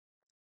movie,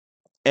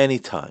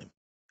 anytime,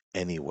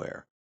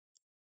 anywhere,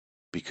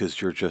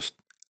 because you're just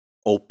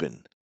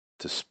open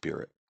to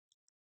spirit.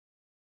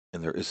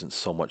 And there isn't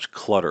so much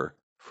clutter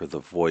for the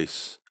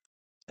voice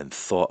and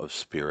thought of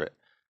spirit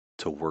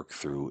to work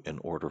through in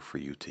order for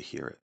you to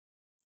hear it.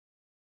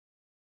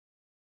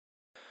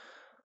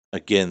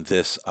 Again,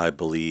 this, I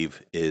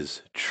believe,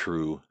 is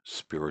true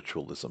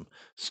spiritualism,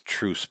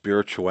 true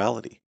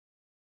spirituality,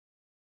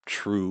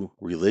 true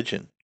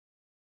religion.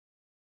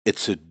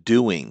 It's a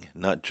doing,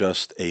 not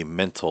just a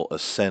mental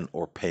assent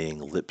or paying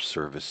lip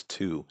service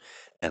to.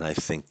 And I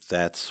think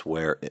that's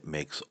where it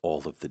makes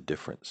all of the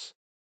difference.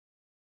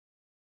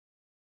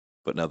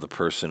 But now the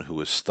person who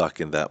is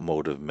stuck in that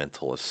mode of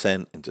mental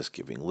assent and just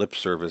giving lip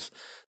service,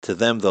 to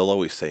them, they'll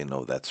always say,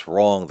 no, that's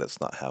wrong. That's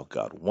not how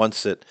God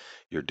wants it.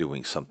 You're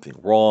doing something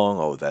wrong.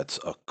 Oh, that's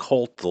a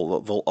cult.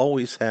 They'll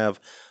always have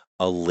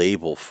a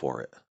label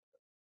for it.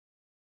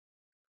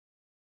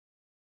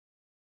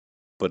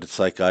 But it's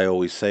like I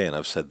always say, and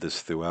I've said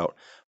this throughout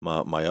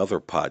my other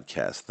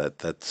podcast,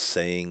 that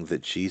saying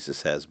that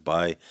Jesus has,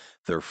 by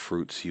their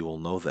fruits you will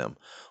know them.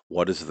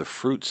 What is the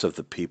fruits of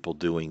the people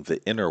doing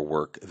the inner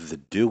work, the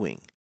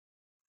doing,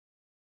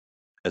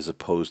 as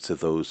opposed to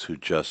those who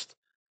just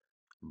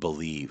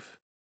believe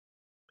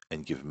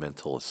and give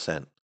mental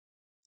assent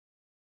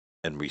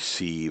and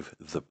receive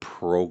the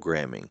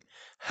programming,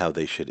 how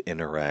they should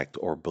interact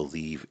or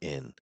believe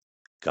in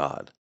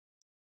God.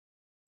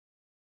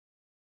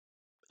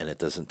 And it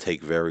doesn't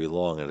take very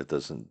long, and it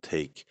doesn't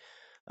take,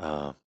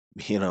 uh,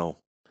 you know,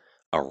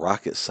 a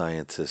rocket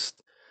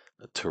scientist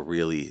to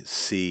really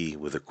see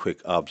with a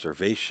quick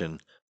observation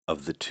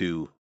of the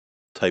two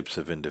types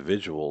of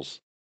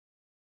individuals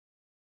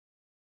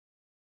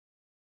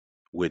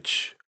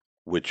which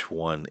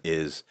one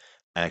is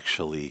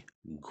actually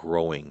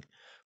growing,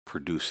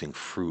 producing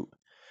fruit,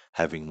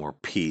 having more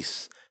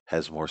peace,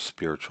 has more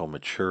spiritual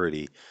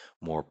maturity,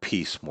 more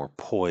peace, more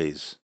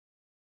poise.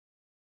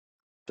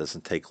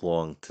 Doesn't take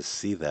long to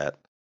see that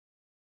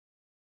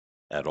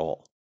at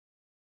all.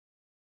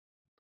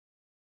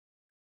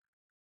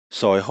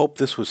 So I hope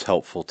this was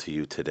helpful to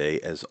you today.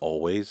 As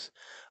always,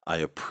 I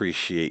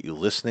appreciate you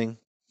listening,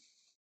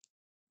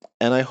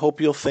 and I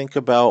hope you'll think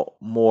about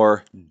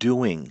more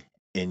doing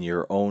in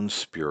your own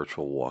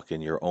spiritual walk,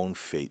 in your own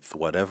faith,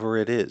 whatever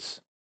it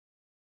is,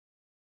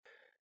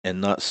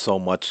 and not so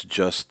much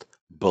just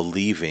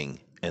believing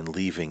and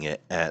leaving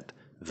it at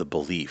the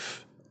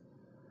belief,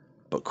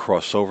 but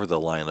cross over the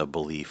line of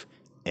belief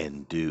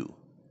and do.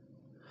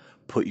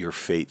 Put your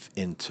faith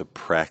into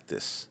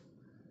practice,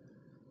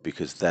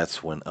 because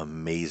that's when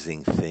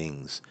amazing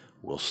things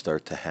will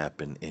start to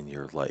happen in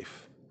your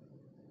life.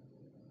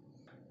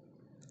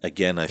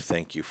 Again, I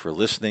thank you for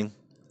listening.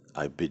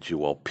 I bid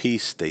you all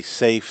peace. Stay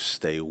safe,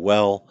 stay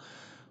well,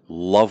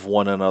 love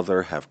one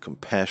another, have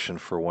compassion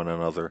for one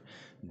another,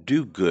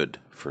 do good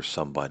for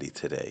somebody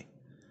today.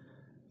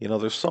 You know,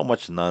 there's so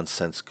much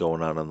nonsense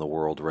going on in the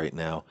world right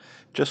now.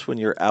 Just when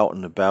you're out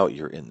and about,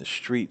 you're in the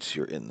streets,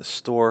 you're in the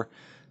store,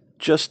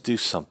 just do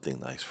something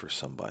nice for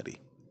somebody.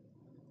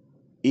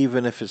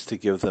 Even if it's to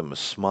give them a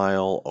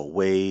smile, a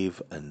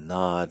wave, a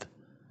nod,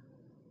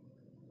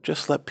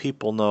 just let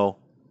people know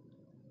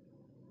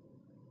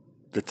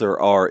that there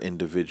are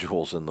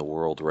individuals in the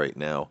world right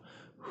now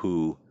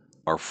who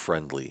are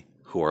friendly,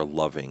 who are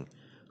loving,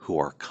 who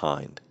are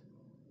kind,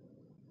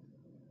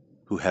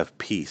 who have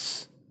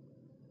peace,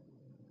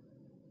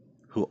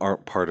 who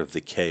aren't part of the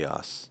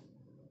chaos,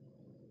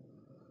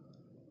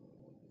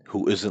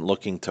 who isn't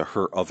looking to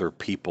hurt other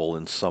people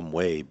in some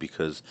way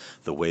because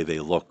the way they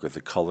look or the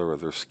color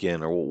of their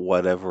skin or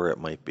whatever it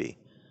might be.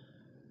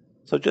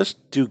 So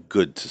just do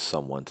good to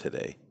someone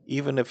today,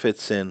 even if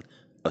it's in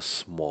a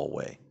small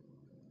way.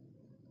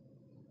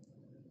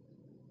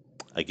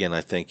 Again,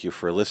 I thank you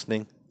for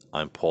listening.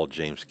 I'm Paul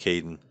James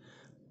Caden.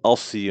 I'll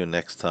see you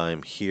next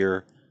time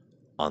here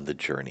on The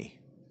Journey.